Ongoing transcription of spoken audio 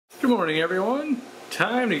Good morning, everyone.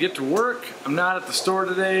 Time to get to work. I'm not at the store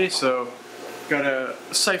today, so gotta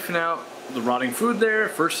siphon out the rotting food there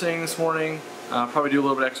first thing this morning. Probably do a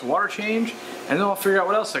little bit extra water change, and then I'll figure out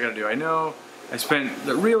what else I gotta do. I know I spent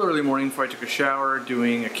the real early morning before I took a shower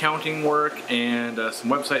doing accounting work and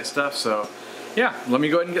some website stuff, so yeah, let me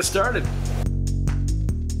go ahead and get started.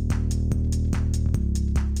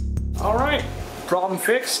 Alright, problem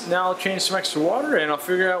fixed. Now I'll change some extra water and I'll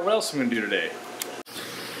figure out what else I'm gonna do today.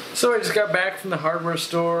 So I just got back from the hardware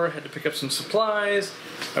store, had to pick up some supplies.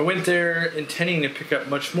 I went there intending to pick up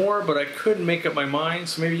much more, but I couldn't make up my mind,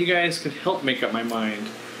 so maybe you guys could help make up my mind.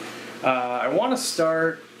 I want to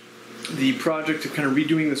start the project of kind of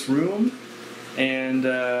redoing this room, and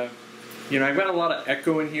you know, I've got a lot of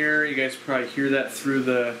echo in here. You guys probably hear that through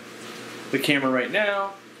the camera right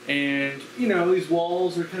now. And you know, these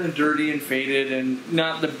walls are kind of dirty and faded and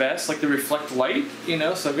not the best, like they reflect light, you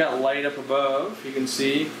know, so I've got light up above, you can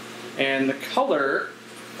see, and the color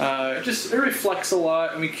it reflects a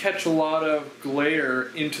lot, and we catch a lot of glare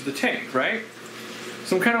into the tank, right?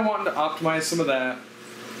 So I'm kind of wanting to optimize some of that,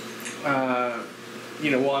 you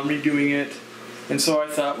know, while I'm redoing it. And so I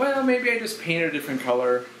thought, well, maybe I just paint it a different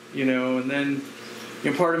color, you know, and then,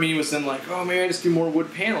 you know, part of me was then like, oh, maybe I just do more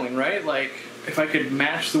wood paneling, right? Like, if I could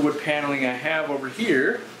match the wood paneling I have over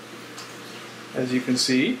here, as you can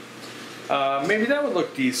see, maybe that would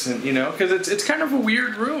look decent, you know, because it's kind of a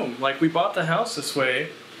weird room. Like, we bought the house this way,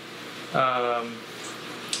 and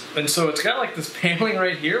so it's got like this paneling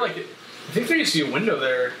right here. Like, I think there used to be a window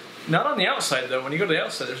there. Not on the outside though. When you go to the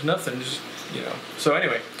outside, there's nothing. Just, you know. So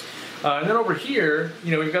anyway, and then over here,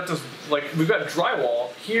 you know, we've got this, like, we've got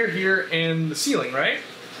drywall here, here, and the ceiling, right?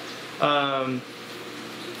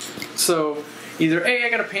 So either A, I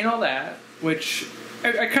gotta paint all that, which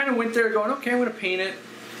I kind of went there going, okay, I'm gonna paint it,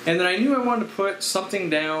 and then I knew I wanted to put something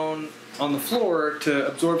down on the floor to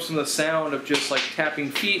absorb some of the sound of just like tapping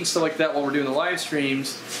feet and stuff like that while we're doing the live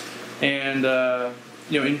streams. And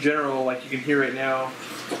you know, in general, like you can hear right now,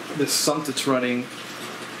 this sump that's running,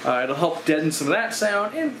 it'll help deaden some of that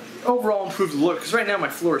sound and overall improve the look, because right now my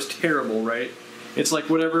floor is terrible, right? It's like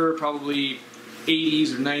whatever, probably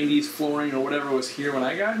 80s or 90s flooring or whatever was here when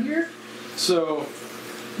I got here. So,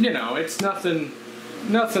 you know, it's nothing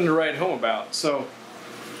to write home about. So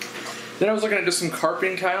then I was looking at just some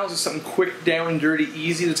carpeting tiles, just something quick, down and dirty,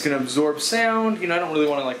 easy, that's going to absorb sound. You know, I don't really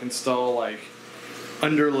want to like install like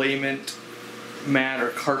underlayment mat or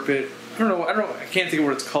carpet. I don't know, I can't think of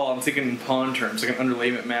what it's called. I'm thinking in pond terms, like an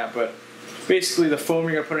underlayment mat, but basically the foam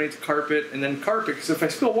you're going to put underneath the carpet, and then carpet, because if I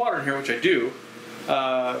spill water in here, which I do,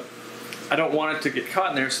 I don't want it to get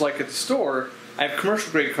caught in there. So like at the store, I have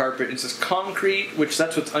commercial grade carpet. It's just concrete, which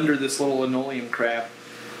that's what's under this little linoleum crap.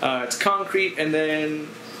 It's concrete and then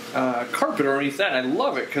carpet underneath that. And I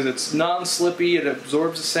love it because it's non-slippy, it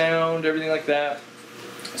absorbs the sound, everything like that.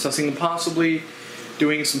 So I was thinking possibly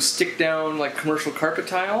doing some stick down like commercial carpet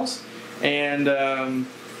tiles, and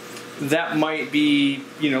that might be,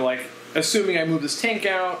 you know, like assuming I move this tank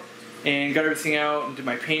out and got everything out and did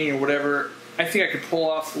my painting or whatever, I think I could pull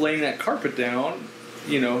off laying that carpet down,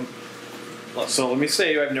 you know. So let me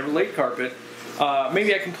say I've never laid carpet.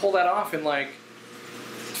 Maybe I can pull that off in like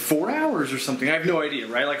 4 hours or something. I have no idea,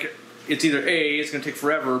 right? Like, it's either A, it's going to take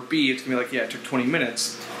forever, or B, it's going to be like, yeah, it took 20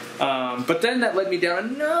 minutes. But then that led me down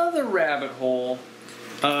another rabbit hole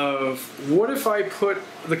of what if I put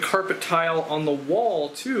the carpet tile on the wall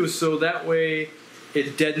too, so that way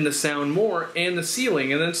it deadened the sound more, and the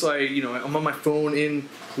ceiling. And then so you know, I'm on my phone in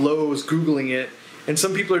Lowe's Googling it, and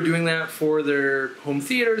some people are doing that for their home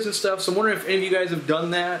theaters and stuff. So I'm wondering if any of you guys have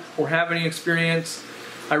done that or have any experience.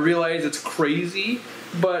 I realize it's crazy,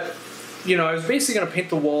 but you know, I was basically going to paint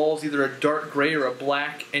the walls either a dark gray or a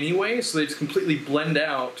black anyway, so they just completely blend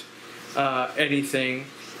out anything.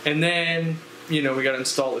 And then, you know, we got to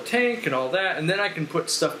install the tank and all that, and then I can put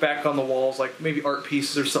stuff back on the walls, like maybe art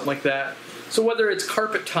pieces or something like that. So whether it's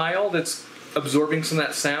carpet tile that's absorbing some of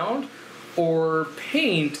that sound, or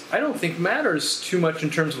paint, I don't think matters too much in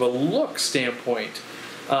terms of a look standpoint.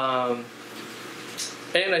 And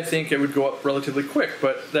I think it would go up relatively quick.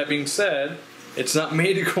 But that being said, it's not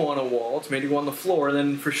made to go on a wall, it's made to go on the floor. And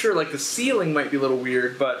then for sure, like the ceiling might be a little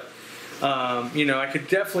weird, but you know, I could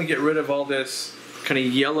definitely get rid of all this kind of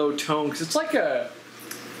yellow tone, because it's like a,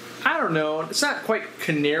 I don't know, it's not quite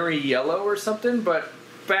canary yellow or something, but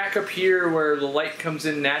back up here where the light comes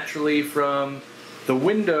in naturally from the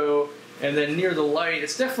window, and then near the light,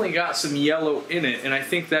 it's definitely got some yellow in it, and I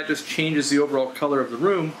think that just changes the overall color of the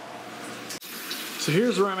room. So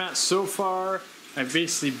here's where I'm at so far. I've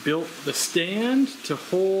basically built the stand to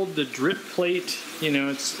hold the drip plate. You know,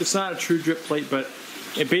 it's not a true drip plate, but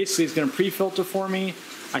it basically is going to pre-filter for me.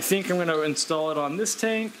 I think I'm going to install it on this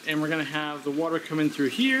tank, and we're going to have the water come in through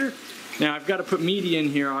here. Now I've got to put media in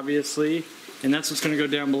here, obviously, and that's what's going to go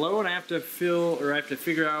down below, and I have to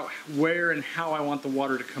figure out where and how I want the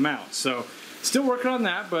water to come out. So still working on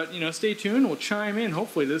that, but you know, stay tuned. We'll chime in.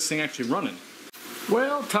 Hopefully this thing actually running.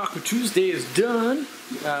 Well, Taco Tuesday is done.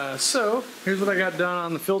 So here's what I got done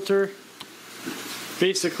on the filter.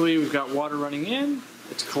 Basically, we've got water running in.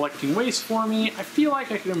 It's collecting waste for me. I feel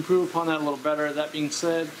like I could improve upon that a little better. That being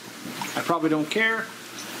said, I probably don't care.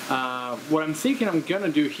 What I'm thinking I'm gonna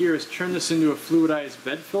do here is turn this into a fluidized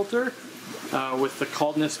bed filter with the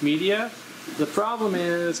coldness media. The problem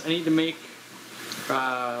is I need to make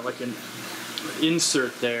like an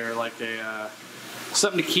insert there, like a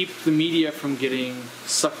something to keep the media from getting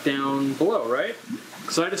sucked down below, right?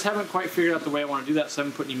 So I just haven't quite figured out the way I want to do that, so I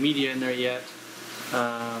haven't put any media in there yet. So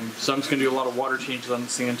I'm just going to do a lot of water changes on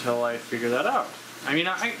this thing until I figure that out. I mean,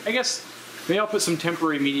 I guess maybe I'll put some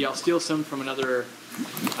temporary media. I'll steal some from another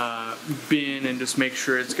bin and just make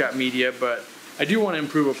sure it's got media, but I do want to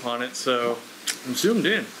improve upon it, so I'm zoomed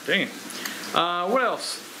in. Dang it. What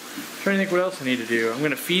else? I'm trying to think what else I need to do. I'm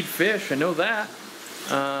going to feed fish. I know that.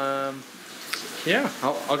 Yeah,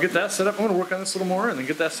 I'll get that set up. I'm going to work on this a little more and then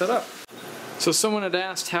get that set up. So someone had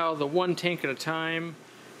asked how the one tank at a time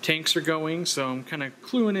tanks are going, so I'm kind of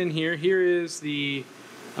cluing in here. Here is the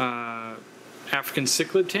African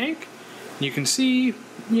cichlid tank. You can see,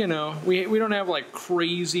 you know, we don't have like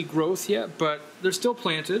crazy growth yet, but they're still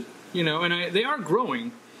planted, you know, and they are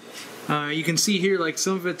growing. You can see here, like,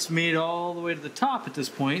 some of it's made all the way to the top at this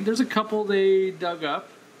point. There's a couple they dug up,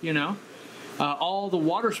 you know. All the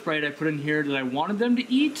water sprite I put in here that I wanted them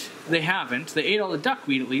to eat, they haven't. They ate all the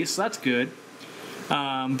duckweed at least, so that's good.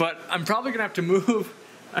 But I'm probably gonna have to move.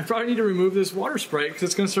 I probably need to remove this water sprite because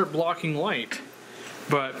it's gonna start blocking light.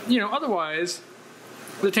 But you know, otherwise,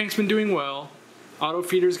 the tank's been doing well. Auto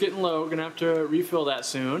feeder's getting low. Gonna have to refill that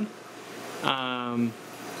soon.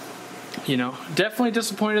 You know, definitely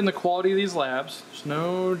disappointed in the quality of these labs. There's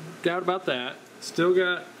no doubt about that. Still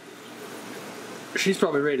got. She's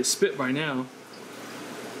probably ready to spit by now.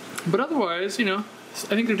 But otherwise, you know,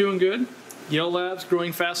 I think they're doing good. Yellow labs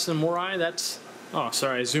growing faster than morai. That's, oh,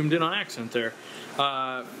 sorry, I zoomed in on accident there.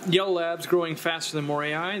 Yellow labs growing faster than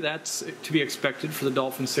morai. That's to be expected for the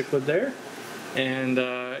dolphin cichlid there. And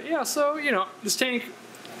yeah, so, you know, this tank,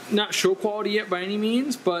 not show quality yet by any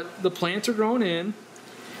means, but the plants are growing in.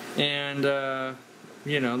 And,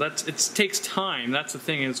 you know, it takes time. That's the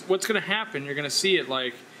thing, is what's going to happen, you're going to see it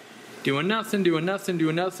like, doing nothing, and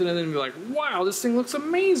then be like, wow, this thing looks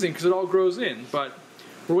amazing because it all grows in. But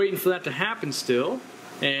we're waiting for that to happen still.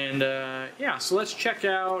 And yeah, so let's check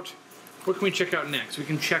out, what can we check out next? We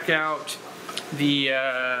can check out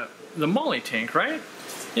the molly tank, right?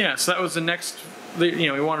 Yeah, so that was the next, you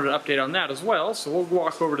know, we wanted an update on that as well. So we'll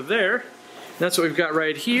walk over to there. That's what we've got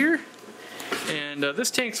right here. And this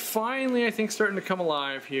tank's finally, I think, starting to come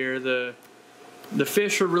alive here. The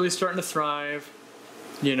fish are really starting to thrive.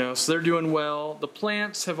 You know, so they're doing well. The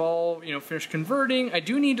plants have all, you know, finished converting. I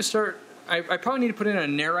do need to start, I probably need to put in a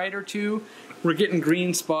nerite or two. We're getting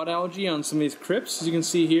green spot algae on some of these crypts, as you can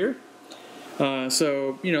see here.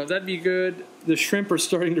 So, you know, that'd be good. The shrimp are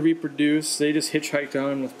starting to reproduce. They just hitchhiked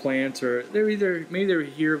on with plants, or maybe they were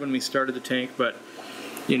here when we started the tank, but,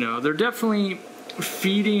 you know, they're definitely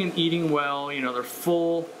feeding and eating well. You know, they're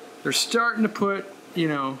full. They're starting to put, you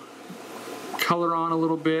know, color on a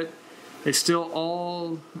little bit. They still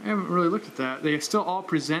all, I haven't really looked at that, they still all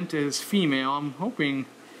present as female. I'm hoping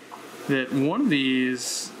that one of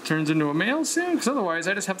these turns into a male soon, because otherwise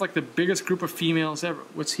I just have like the biggest group of females ever.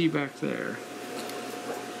 What's he back there?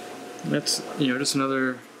 That's, you know, just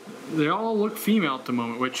another, they all look female at the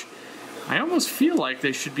moment, which I almost feel like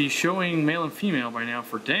they should be showing male and female by now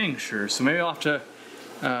for dang sure. So maybe I'll have to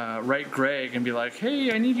write Greg and be like,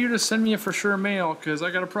 hey, I need you to send me a for sure male because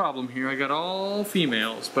I got a problem here. I got all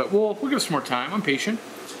females, but we'll give us some more time. I'm patient.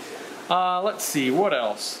 Let's see, what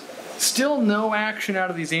else? Still no action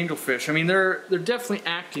out of these angelfish. I mean, they're definitely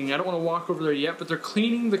acting. I don't want to walk over there yet, but they're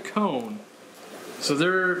cleaning the cone. So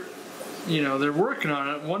they're, you know, they're working on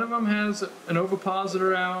it. One of them has an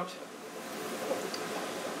ovipositor out.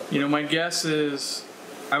 You know, my guess is,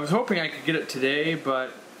 I was hoping I could get it today,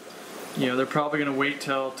 but you know, they're probably going to wait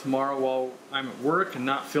till tomorrow while I'm at work and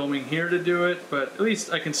not filming here to do it, but at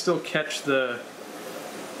least I can still catch the,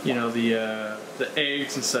 you know, the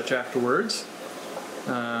eggs and such afterwards.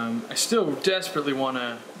 I still desperately want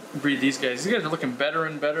to breed these guys. These guys are looking better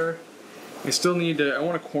and better. I still need to, I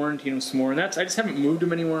want to quarantine them some more, and that's, I just haven't moved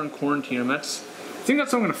them anywhere and quarantine them. I think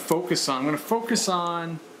that's what I'm going to focus on. I'm going to focus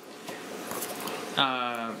on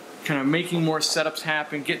kind of making more setups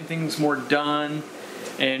happen, getting things more done.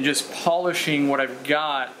 and just polishing what I've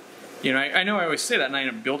got. You know, I know I always say that and I end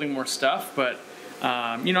up building more stuff, but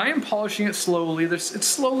you know, I am polishing it slowly. It's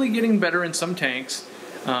slowly getting better in some tanks,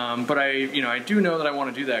 but I do know that I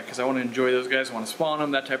want to do that because I want to enjoy those guys. I want to spawn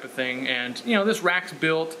them, that type of thing. And you know, this rack's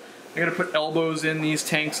built. I got to put elbows in these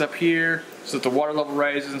tanks up here so that the water level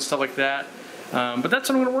rises and stuff like that. But that's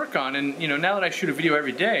what I'm going to work on. And you know, now that I shoot a video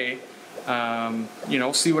every day, you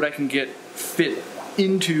know, see what I can get fit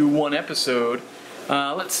into one episode.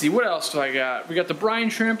 Let's see, what else do I got? We got the brine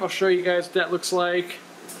shrimp. I'll show you guys what that looks like.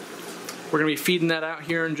 We're going to be feeding that out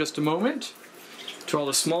here in just a moment, to all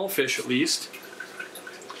the small fish at least.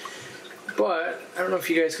 But I don't know if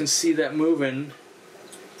you guys can see that moving,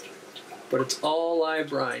 but it's all live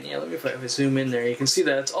brine. Yeah, let me if I zoom in there. You can see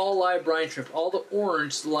that it's all live brine shrimp. All the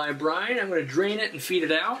orange is live brine. I'm going to drain it and feed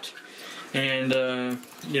it out. And,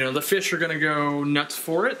 you know, the fish are going to go nuts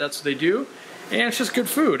for it. That's what they do. And it's just good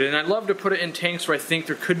food. And I love to put it in tanks where I think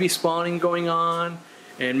there could be spawning going on.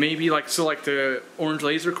 And maybe like the orange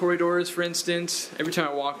laser corridors, for instance. Every time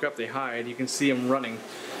I walk up, they hide. You can see them running.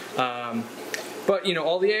 But you know,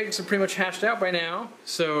 all the eggs are pretty much hatched out by now.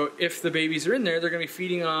 So if the babies are in there, they're going to be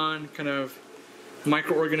feeding on kind of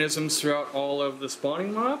microorganisms throughout all of the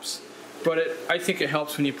spawning mobs. But I think it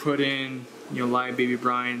helps when you put in, you know, live baby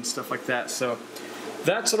brine and stuff like that. So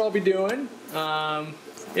that's what I'll be doing.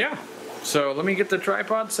 Yeah. So let me get the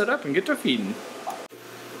tripod set up and get to feeding.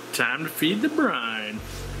 Time to feed the brine.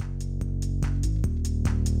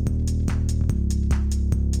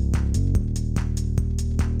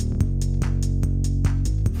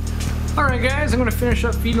 Alright guys, I'm going to finish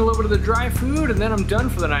up feeding a little bit of the dry food and then I'm done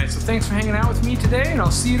for the night. So thanks for hanging out with me today and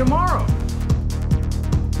I'll see you tomorrow.